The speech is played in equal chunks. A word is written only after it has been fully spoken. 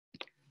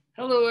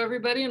Hello,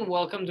 everybody, and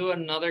welcome to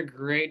another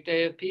great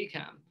day of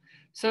PChem.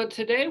 So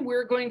today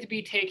we're going to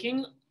be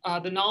taking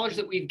the knowledge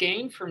that we've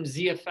gained from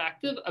Z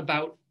effective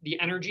about the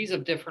energies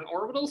of different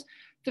orbitals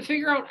to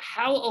figure out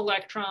how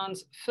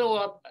electrons fill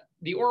up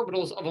the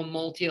orbitals of a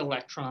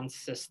multi-electron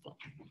system.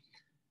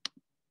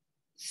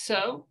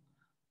 So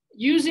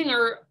using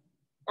our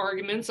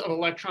arguments of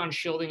electron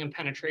shielding and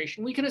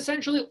penetration, we can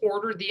essentially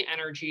order the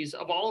energies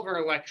of all of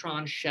our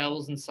electron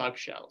shells and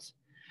subshells.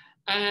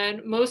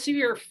 And most of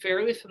you are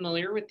fairly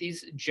familiar with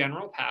these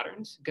general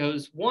patterns. It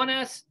goes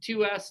 1s,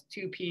 2s,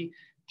 2p,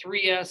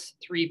 3s,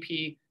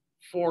 3p,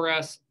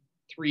 4s,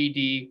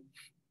 3d,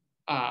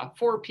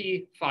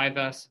 4p,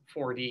 5s,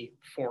 4d,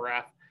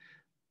 4f.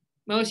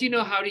 Most of you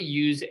know how to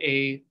use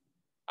a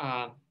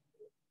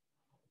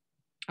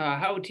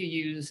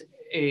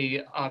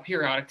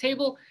periodic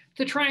table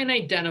to try and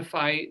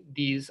identify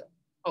these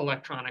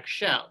electronic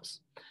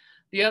shells.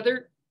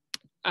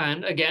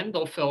 And again,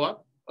 they'll fill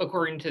up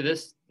according to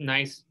this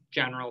nice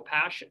general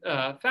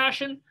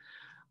fashion.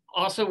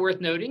 Also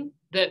worth noting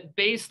that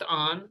based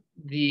on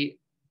the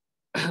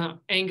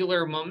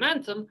angular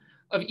momentum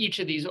of each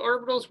of these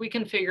orbitals, we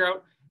can figure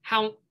out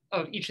how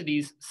of each of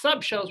these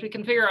subshells, we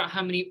can figure out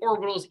how many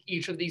orbitals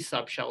each of these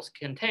subshells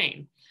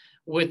contain,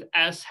 with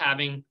S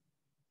having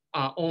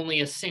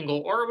only a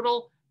single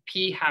orbital,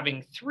 P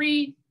having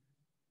 3,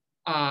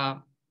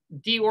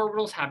 D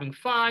orbitals having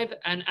 5,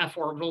 and F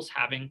orbitals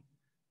having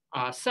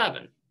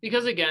 7.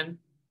 Because again,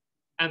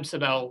 M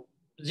sub L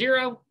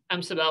 0,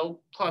 M sub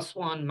L plus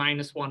 1,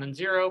 minus 1 and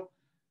 0,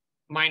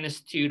 minus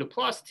 2 to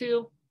plus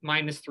 2,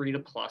 minus 3 to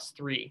plus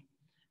 3.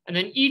 And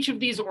then each of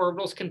these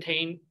orbitals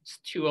contains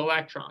 2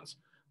 electrons,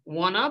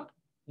 one up,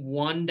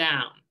 one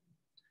down.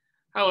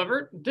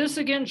 However, this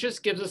again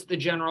just gives us the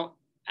general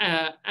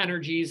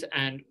energies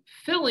and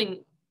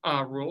filling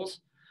rules.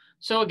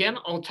 So again,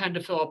 I'll tend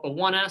to fill up a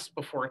 1s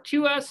before a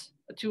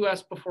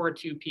 2s before a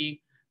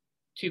 2p,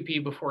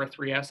 2p before a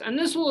 3s, and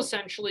this will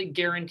essentially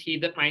guarantee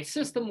that my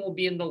system will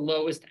be in the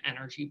lowest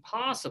energy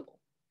possible.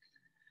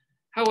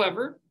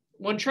 However,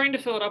 when trying to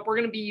fill it up, we're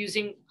going to be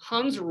using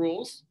Hund's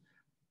rules,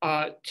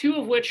 2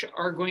 of which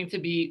are going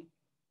to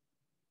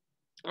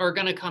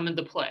come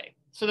into play.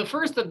 So the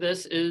first of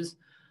this is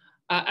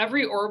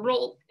every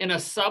orbital in a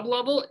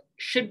sublevel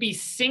should be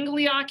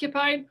singly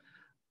occupied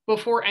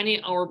before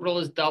any orbital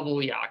is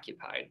doubly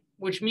occupied,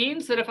 which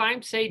means that if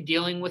I'm, say,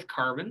 dealing with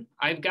carbon,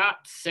 I've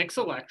got 6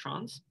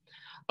 electrons.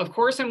 Of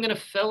course, I'm going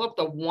to fill up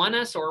the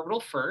 1s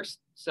orbital first.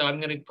 So I'm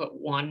going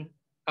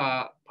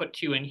to put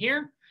 2 in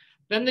here.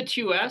 Then the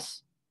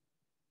 2s,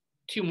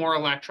 2 more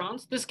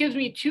electrons. This gives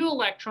me 2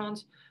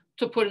 electrons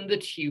to put in the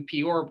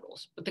 2p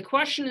orbitals. But the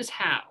question is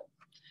how?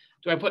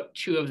 Do I put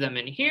 2 of them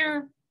in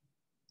here?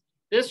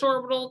 This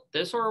orbital,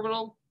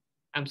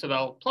 M sub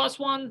L plus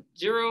 1,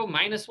 0,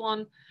 minus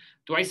 1.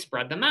 Do I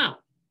spread them out?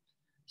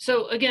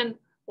 So again,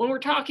 when we're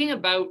talking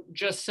about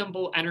just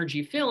simple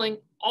energy filling,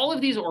 all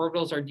of these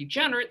orbitals are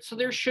degenerate, so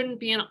there shouldn't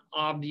be an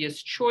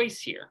obvious choice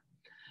here.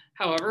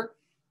 However,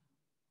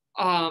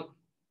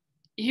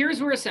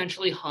 here's where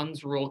essentially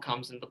Hund's rule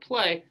comes into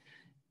play,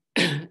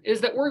 is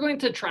that we're going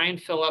to try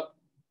and fill up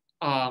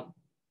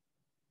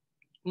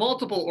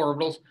multiple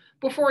orbitals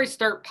before I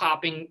start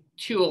popping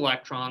 2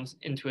 electrons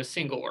into a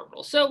single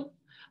orbital. So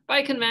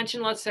by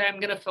convention, let's say I'm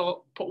going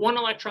to put 1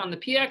 electron in the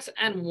px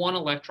and 1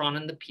 electron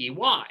in the py.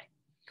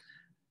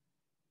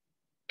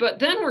 But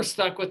then we're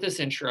stuck with this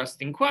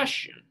interesting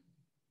question.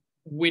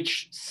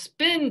 Which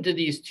spin do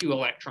these 2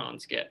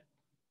 electrons get?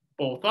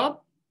 Both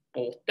up,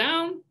 both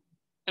down?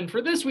 And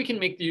for this, we can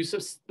make use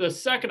of the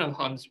second of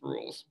Hund's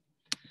rules,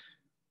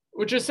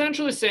 which is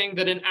essentially saying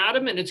that an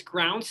atom in its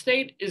ground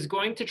state is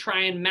going to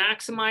try and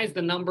maximize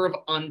the number of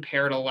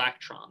unpaired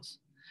electrons.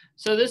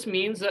 So this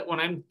means that when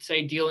I'm,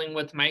 say, dealing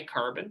with my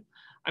carbon,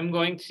 I'm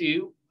going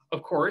to,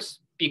 of course,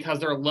 because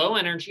they're low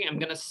energy, I'm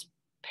going to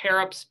pair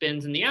up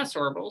spins in the s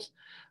orbitals,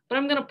 but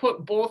I'm going to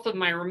put both of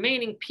my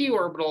remaining p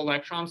orbital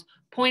electrons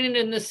pointed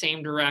in the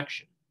same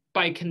direction.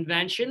 By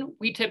convention,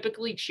 we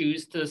typically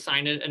choose to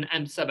assign it an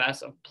m sub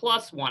s of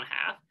plus 1/2,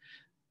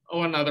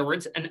 or in other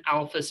words, an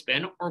alpha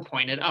spin, or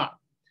pointed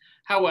up.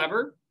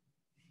 However,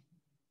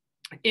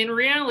 in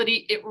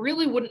reality, it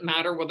really wouldn't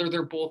matter whether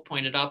they're both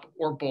pointed up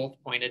or both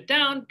pointed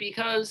down,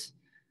 because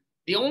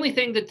the only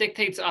thing that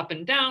dictates up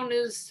and down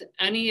is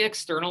any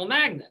external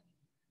magnet.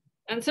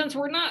 And since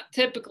we're not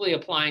typically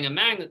applying a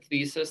magnet to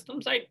these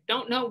systems, I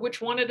don't know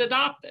which one it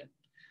adopted.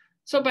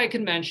 So by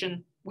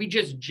convention, we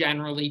just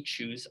generally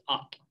choose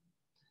up.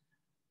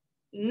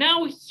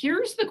 Now,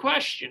 here's the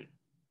question.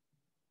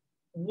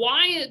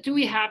 Why do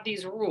we have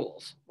these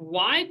rules?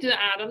 Why do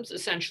atoms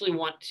essentially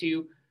want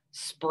to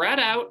spread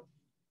out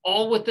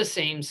all with the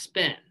same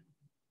spin?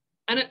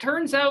 And it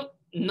turns out,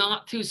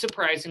 not too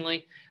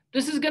surprisingly,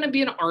 this is going to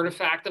be an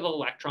artifact of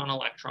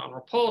electron-electron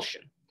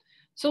repulsion.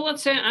 So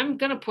let's say I'm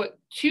going to put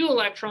 2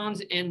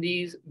 electrons in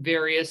these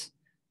various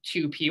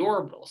 2p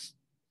orbitals.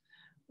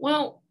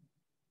 Well,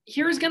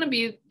 here's going to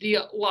be the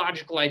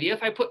logical idea.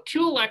 If I put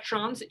 2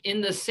 electrons in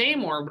the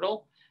same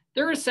orbital,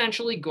 they're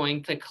essentially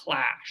going to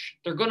clash.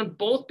 They're going to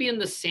both be in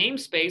the same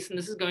space, and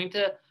this is going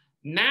to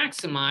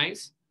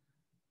maximize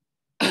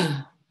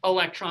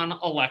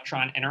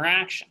electron-electron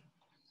interaction.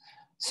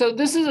 So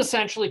this is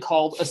essentially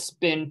called a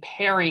spin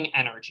pairing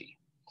energy.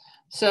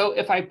 So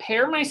if I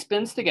pair my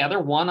spins together,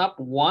 one up,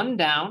 one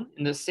down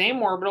in the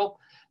same orbital,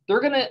 they're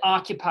going to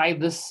occupy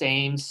the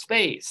same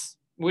space,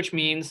 which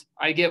means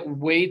I get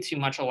way too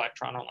much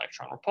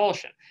electron-electron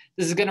repulsion.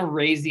 This is going to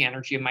raise the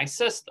energy of my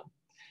system.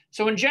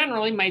 So in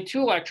generally, my two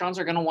electrons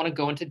are going to want to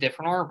go into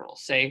different orbitals,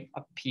 say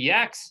a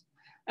px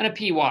and a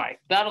py.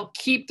 That'll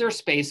keep their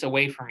space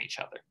away from each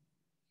other.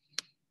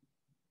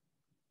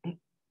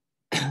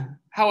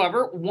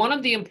 However, one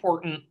of the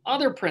important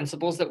other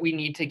principles that we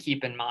need to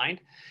keep in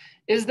mind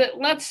is that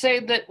let's say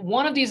that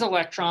one of these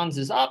electrons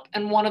is up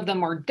and one of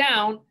them are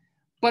down,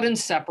 but in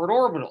separate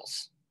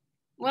orbitals.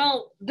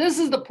 Well, this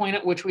is the point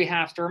at which we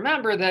have to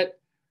remember that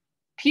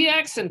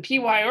px and py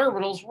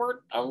orbitals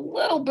were a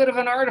little bit of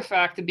an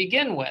artifact to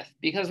begin with,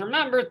 because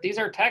remember, these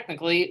are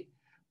technically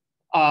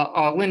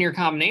a linear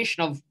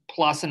combination of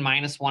plus and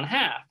minus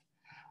 1/2.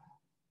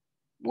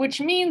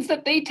 Which means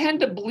that they tend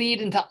to bleed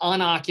into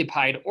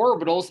unoccupied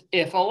orbitals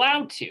if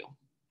allowed to.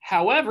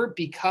 However,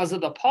 because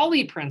of the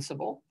Pauli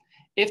principle,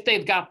 if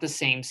they've got the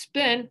same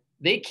spin,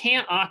 they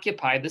can't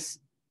occupy the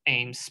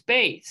same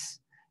space.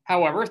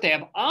 However, if they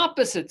have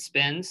opposite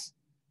spins,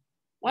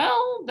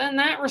 well, then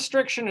that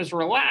restriction is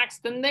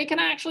relaxed and they can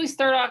actually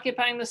start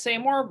occupying the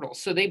same orbitals,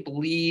 so they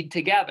bleed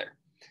together.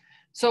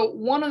 So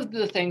one of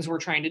the things we're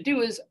trying to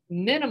do is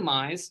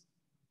minimize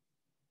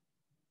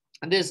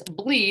this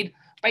bleed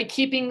by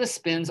keeping the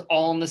spins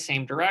all in the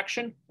same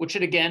direction, which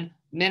should again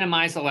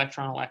minimize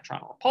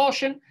electron-electron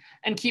repulsion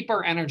and keep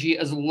our energy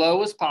as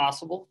low as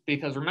possible,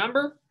 because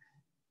remember,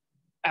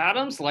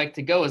 atoms like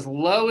to go as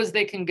low as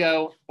they can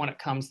go when it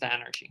comes to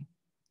energy.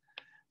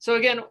 So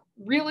again,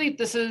 really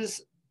this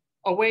is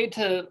a way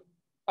to,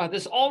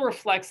 this all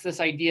reflects this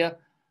idea,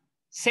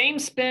 same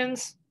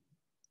spins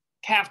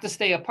have to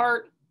stay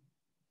apart,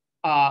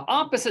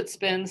 opposite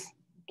spins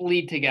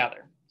bleed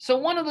together. So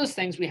one of those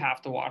things we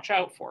have to watch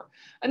out for.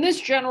 And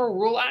this general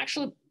rule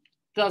actually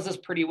does this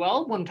pretty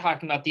well when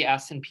talking about the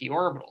s and p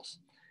orbitals.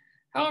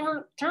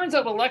 However, turns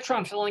out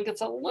electron filling gets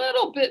a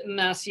little bit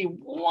messy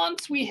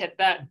once we hit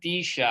that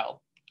d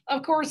shell.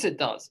 Of course it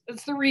does.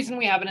 It's the reason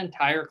we have an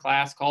entire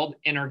class called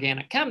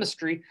inorganic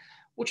chemistry,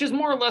 which is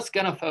more or less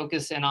going to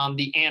focus in on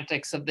the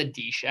antics of the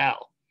d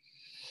shell.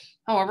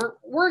 However,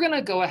 we're going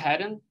to go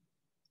ahead and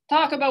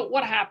talk about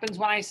what happens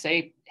when I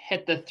say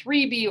hit the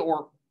 3b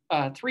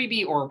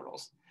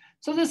orbitals.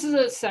 So this is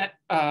a set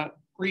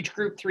reach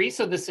group 3,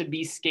 so this would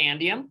be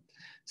scandium.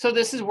 So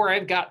this is where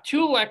I've got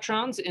 2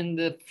 electrons in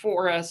the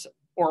 4s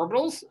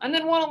orbitals and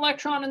then 1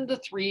 electron in the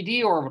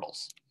 3d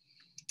orbitals.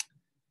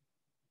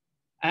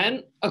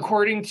 And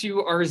according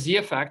to our Z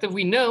effective,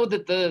 we know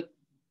that the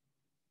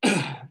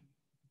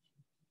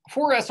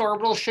 4s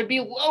orbitals should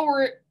be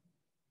lower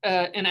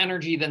in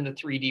energy than the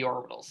 3d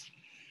orbitals.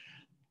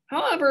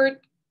 However,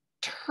 it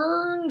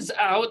turns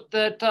out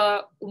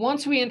that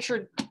once we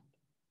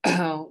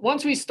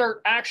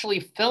start actually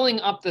filling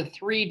up the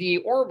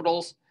 3d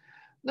orbitals,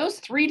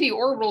 those 3d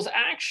orbitals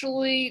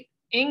actually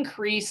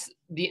increase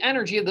the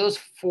energy of those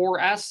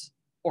 4s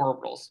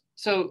orbitals.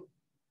 So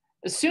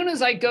as soon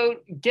as I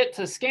get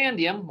to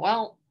scandium,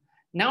 well,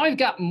 now I've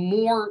got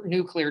more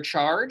nuclear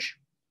charge.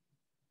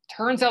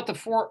 Turns out the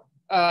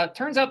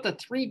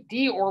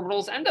 3d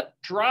orbitals end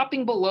up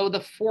dropping below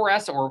the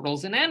 4s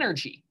orbitals in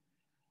energy.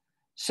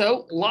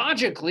 So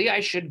logically,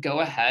 I should go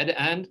ahead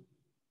and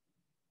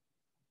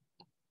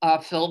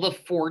fill the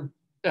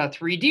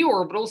 3d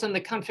orbitals, and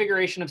the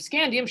configuration of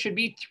scandium should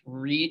be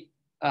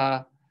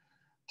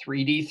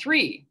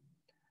 3d3.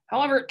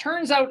 However, it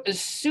turns out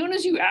as soon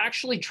as you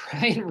actually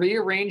try and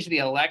rearrange the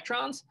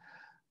electrons,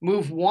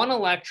 move 1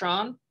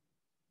 electron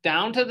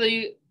down to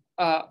the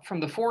from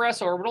the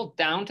 4s orbital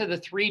down to the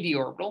 3d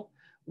orbital,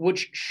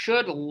 which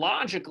should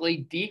logically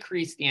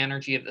decrease the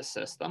energy of the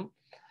system,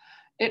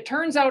 it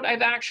turns out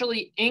I've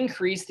actually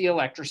increased the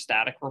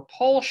electrostatic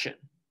repulsion.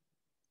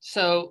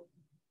 So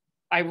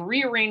I've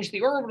rearranged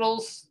the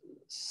orbitals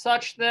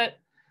such that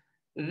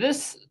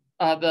this,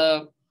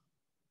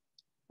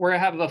 where I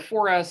have the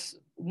 4s1,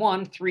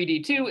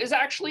 3d2 is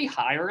actually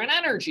higher in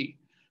energy.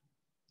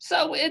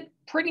 So it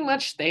pretty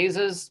much stays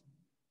as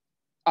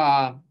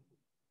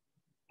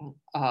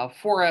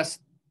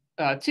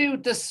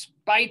 4s2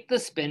 despite the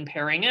spin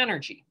pairing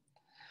energy.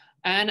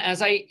 And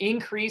as I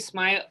increase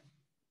my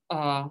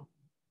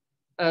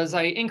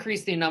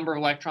the number of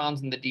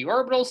electrons in the d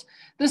orbitals,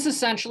 this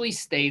essentially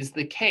stays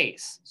the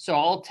case. So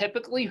I'll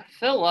typically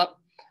fill up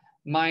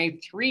my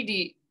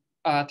 3d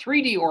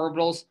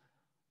orbitals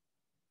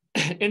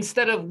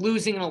instead of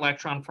losing an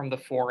electron from the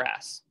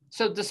 4s.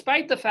 So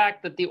despite the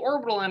fact that the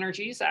orbital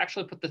energies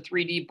actually put the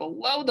 3d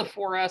below the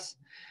 4s,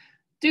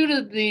 due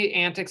to the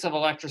antics of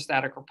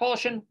electrostatic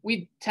repulsion,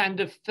 we tend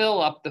to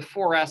fill up the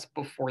 4s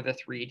before the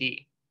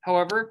 3d.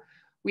 However,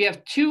 we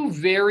have 2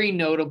 very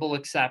notable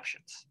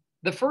exceptions.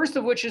 The first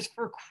of which is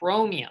for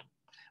chromium,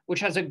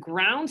 which has a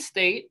ground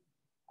state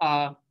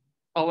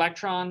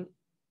electron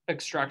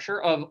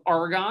structure of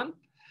argon,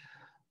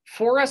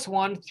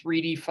 4s1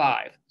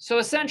 3d5. So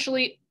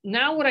essentially,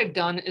 now what I've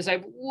done is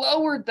I've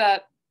lowered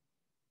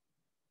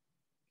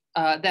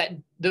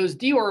those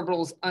d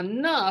orbitals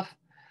enough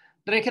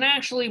that I can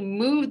actually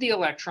move the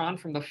electron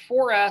from the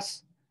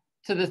 4s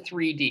to the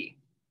 3d.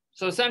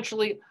 So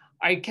essentially,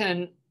 I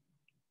can,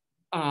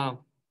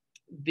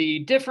 the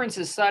difference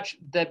is such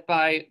that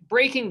by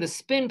breaking the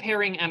spin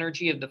pairing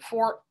energy of the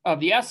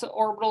s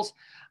orbitals,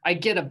 I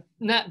get a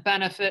net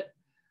benefit,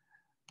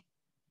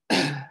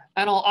 and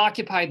I'll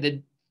occupy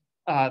the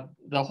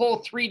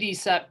whole 3D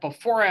set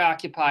before I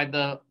occupy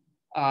the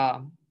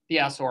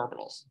s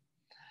orbitals.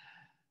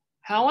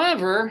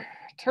 However,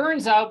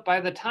 turns out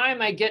by the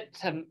time I get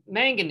to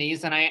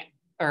manganese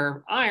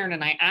or iron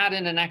and I add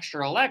in an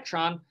extra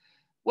electron,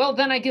 well,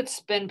 then I get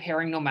spin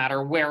pairing no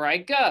matter where I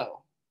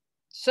go.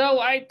 So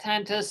I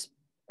tend to,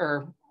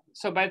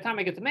 so by the time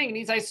I get to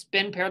manganese, I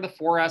spin pair the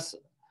 4s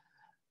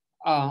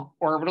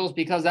orbitals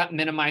because that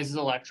minimizes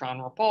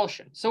electron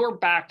repulsion. So we're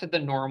back to the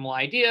normal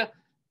idea,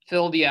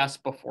 fill the s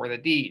before the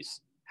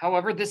d's.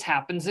 However, this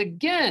happens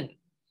again.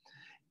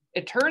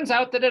 It turns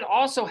out that it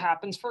also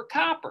happens for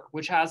copper,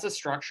 which has a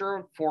structure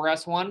of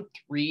 4s1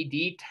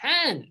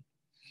 3d10.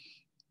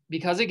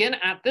 Because again,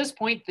 at this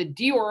point, the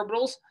d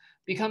orbitals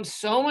become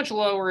so much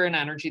lower in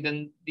energy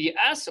than the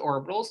s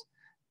orbitals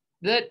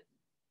that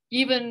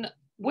even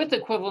with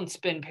equivalent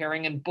spin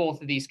pairing in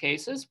both of these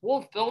cases,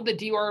 we'll fill the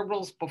d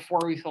orbitals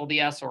before we fill the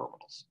s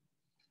orbitals.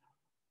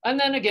 And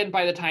then again,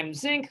 by the time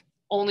zinc,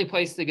 only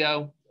place to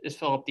go is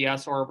fill up the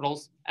s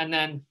orbitals, and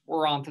then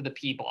we're on to the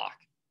p block.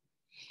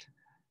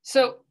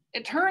 So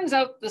it turns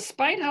out,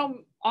 despite how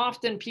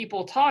often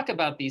people talk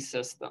about these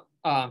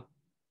systems,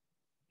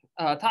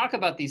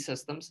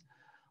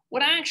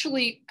 what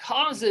actually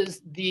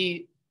causes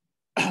the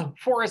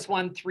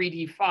 4s1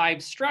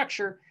 3d5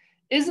 structure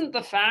isn't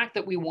the fact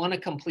that we want a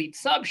complete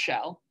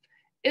subshell.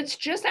 It's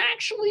just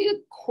actually a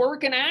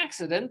quirk and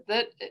accident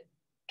that it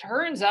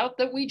turns out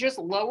that we just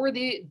lower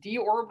the d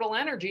orbital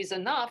energies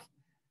enough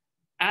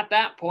at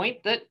that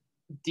point that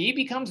d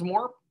becomes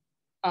more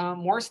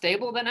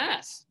stable than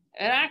s.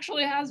 It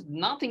actually has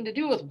nothing to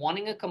do with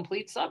wanting a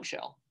complete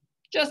subshell.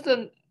 Just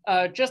a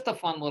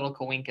fun little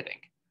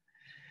coinkydink.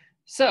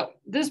 So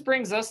this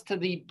brings us to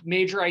the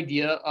major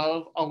idea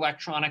of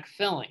electronic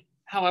filling.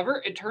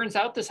 However, it turns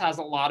out this has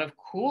a lot of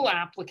cool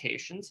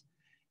applications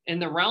in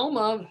the realm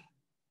of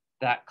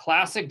that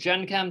classic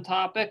Gen Chem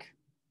topic,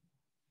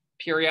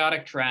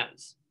 periodic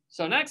trends.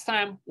 So next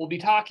time, we'll be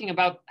talking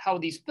about how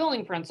these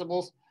filling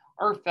principles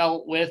are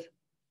felt with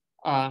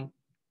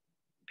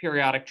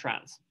periodic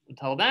trends.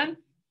 Until then,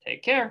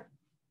 take care.